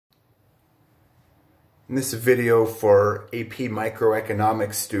In this video for AP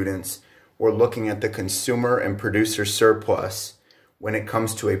microeconomics students, we're looking at the consumer and producer surplus when it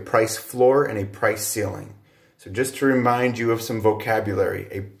comes to a price floor and a price ceiling. So just to remind you of some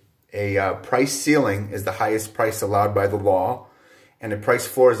vocabulary, a price ceiling is the highest price allowed by the law, and a price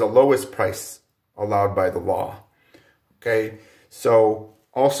floor is the lowest price allowed by the law. Okay, so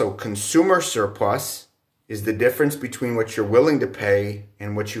also consumer surplus is the difference between what you're willing to pay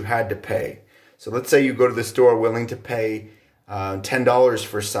and what you had to pay. So let's say you go to the store willing to pay $10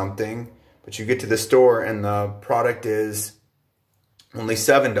 for something, but you get to the store and the product is only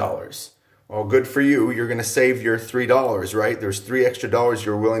 $7. Well, good for you. You're going to save your $3, right? There's $3 extra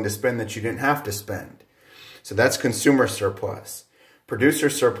you're willing to spend that you didn't have to spend. So that's consumer surplus. Producer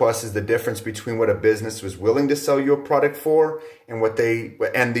surplus is the difference between what a business was willing to sell you a product for and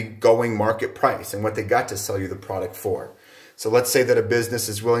the going market price and what they got to sell you the product for. So let's say that a business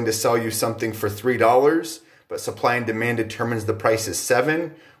is willing to sell you something for $3, but supply and demand determines the price is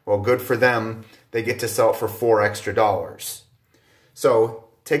 $7. Well, good for them. They get to sell it for $4 extra. So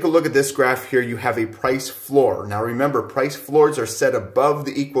take a look at this graph here. You have a price floor. Now remember, price floors are set above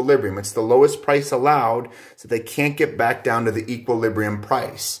the equilibrium. It's the lowest price allowed, so they can't get back down to the equilibrium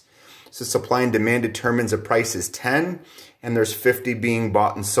price. So supply and demand determines a price is 10, and there's 50 being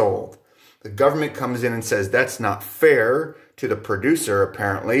bought and sold. The government comes in and says that's not fair to the producer,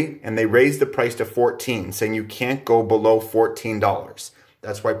 apparently, and they raise the price to 14, saying you can't go below $14.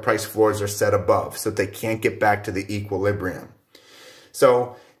 That's why price floors are set above, so that they can't get back to the equilibrium.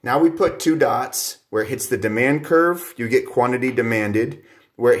 So now we put two dots. Where it hits the demand curve, you get quantity demanded.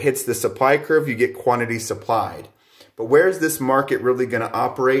 Where it hits the supply curve, you get quantity supplied. But where is this market really going to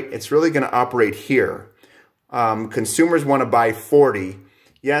operate? It's really going to operate here. Consumers want to buy 40.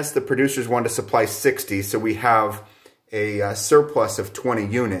 Yes, the producers want to supply 60, so we have a surplus of 20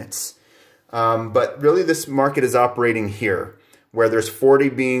 units. But really this market is operating here, where there's 40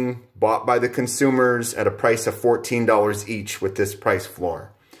 being bought by the consumers at a price of $14 each with this price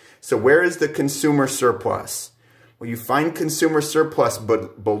floor. So where is the consumer surplus? Well, you find consumer surplus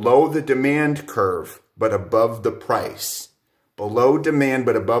but below the demand curve, but above the price. Below demand,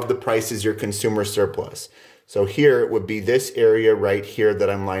 but above the price is your consumer surplus. So here it would be this area right here that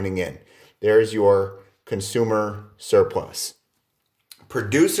I'm lining in. There's your consumer surplus.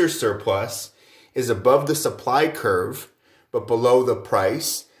 Producer surplus is above the supply curve, but below the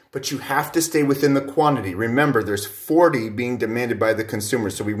price, but you have to stay within the quantity. Remember, there's 40 being demanded by the consumer,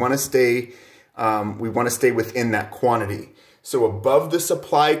 so we want to stay within that quantity. So above the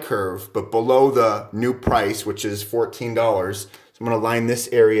supply curve, but below the new price, which is $14. So I'm going to line this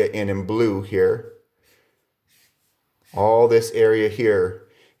area in blue here. All this area here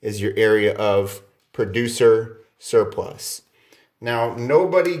is your area of producer surplus. Now,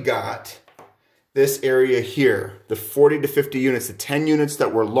 nobody got this area here, the 40 to 50 units, the 10 units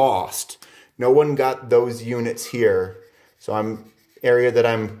that were lost. No one got those units here. So area that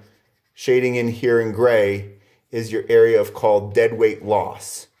I'm shading in here in gray is your area of called deadweight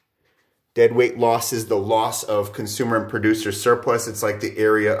loss. Deadweight loss is the loss of consumer and producer surplus. It's like the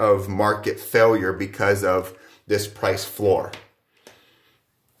area of market failure because of this price floor.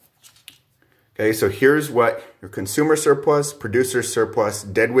 Okay, so here's what your consumer surplus, producer surplus,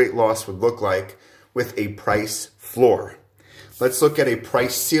 deadweight loss would look like with a price floor. Let's look at a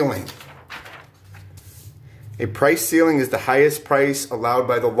price ceiling. A price ceiling is the highest price allowed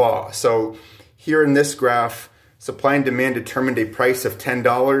by the law. So here in this graph, supply and demand determined a price of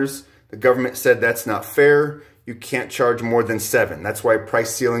 $10. The government said that's not fair. You can't charge more than $7. That's why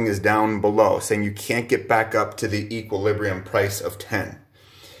price ceiling is down below, saying you can't get back up to the equilibrium price of 10.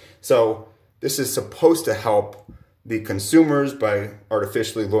 So this is supposed to help the consumers by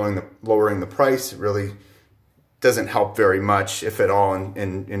artificially lowering the price. It really doesn't help very much, if at all,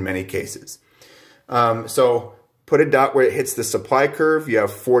 in many cases. So put a dot where it hits the supply curve. You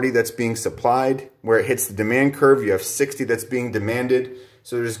have 40 that's being supplied. Where it hits the demand curve, you have 60 that's being demanded.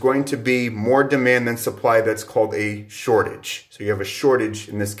 So there's going to be more demand than supply. That's called a shortage. So you have a shortage,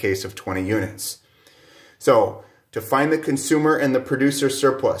 in this case, of 20 units. So to find the consumer and the producer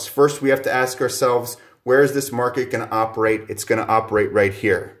surplus, first we have to ask ourselves, where is this market going to operate? It's going to operate right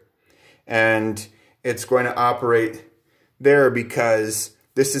here. And it's going to operate there because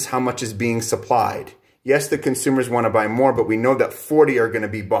this is how much is being supplied. Yes, the consumers want to buy more, but we know that 40 are going to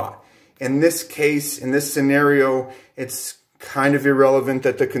be bought. In this case, in this scenario, it's kind of irrelevant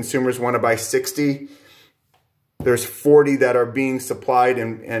that the consumers want to buy 60. There's 40 that are being supplied,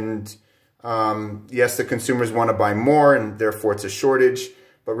 and yes, the consumers want to buy more, and therefore it's a shortage.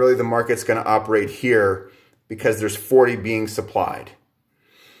 But really the market's going to operate here because there's 40 being supplied.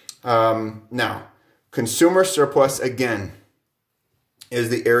 Now, Consumer surplus, again, is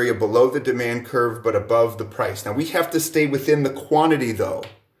the area below the demand curve but above the price. Now we have to stay within the quantity though.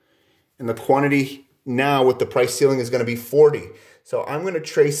 And the quantity now with the price ceiling is going to be 40. So I'm going to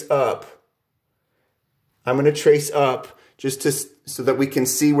trace up. Just so that we can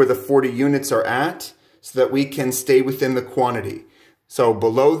see where the 40 units are at, so that we can stay within the quantity. So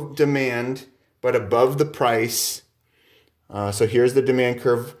below demand but above the price. So here's the demand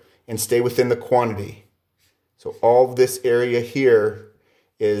curve, and stay within the quantity. So all of this area here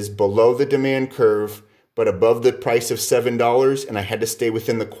is below the demand curve but above the price of $7, and I had to stay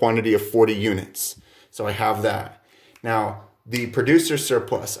within the quantity of 40 units. So I have that. Now, the producer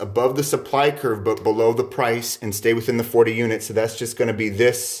surplus above the supply curve but below the price and stay within the 40 units. So that's just going to be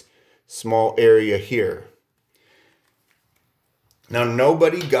this small area here. Now,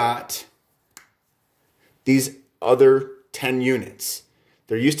 nobody got these other 10 units.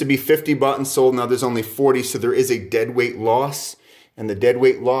 There used to be 50 bought and sold. Now there's only 40. So there is a deadweight loss. And the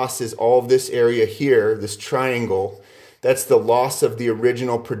deadweight loss is all of this area here, this triangle. That's the loss of the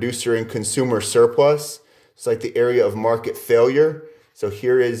original producer and consumer surplus. It's like the area of market failure. So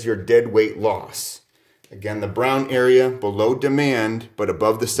here is your deadweight loss. Again, the brown area below demand but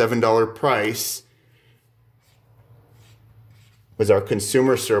above the $7 price was our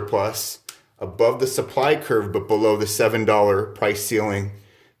consumer surplus. Above the supply curve but below the $7 price ceiling,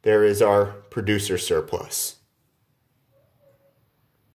 there is our producer surplus.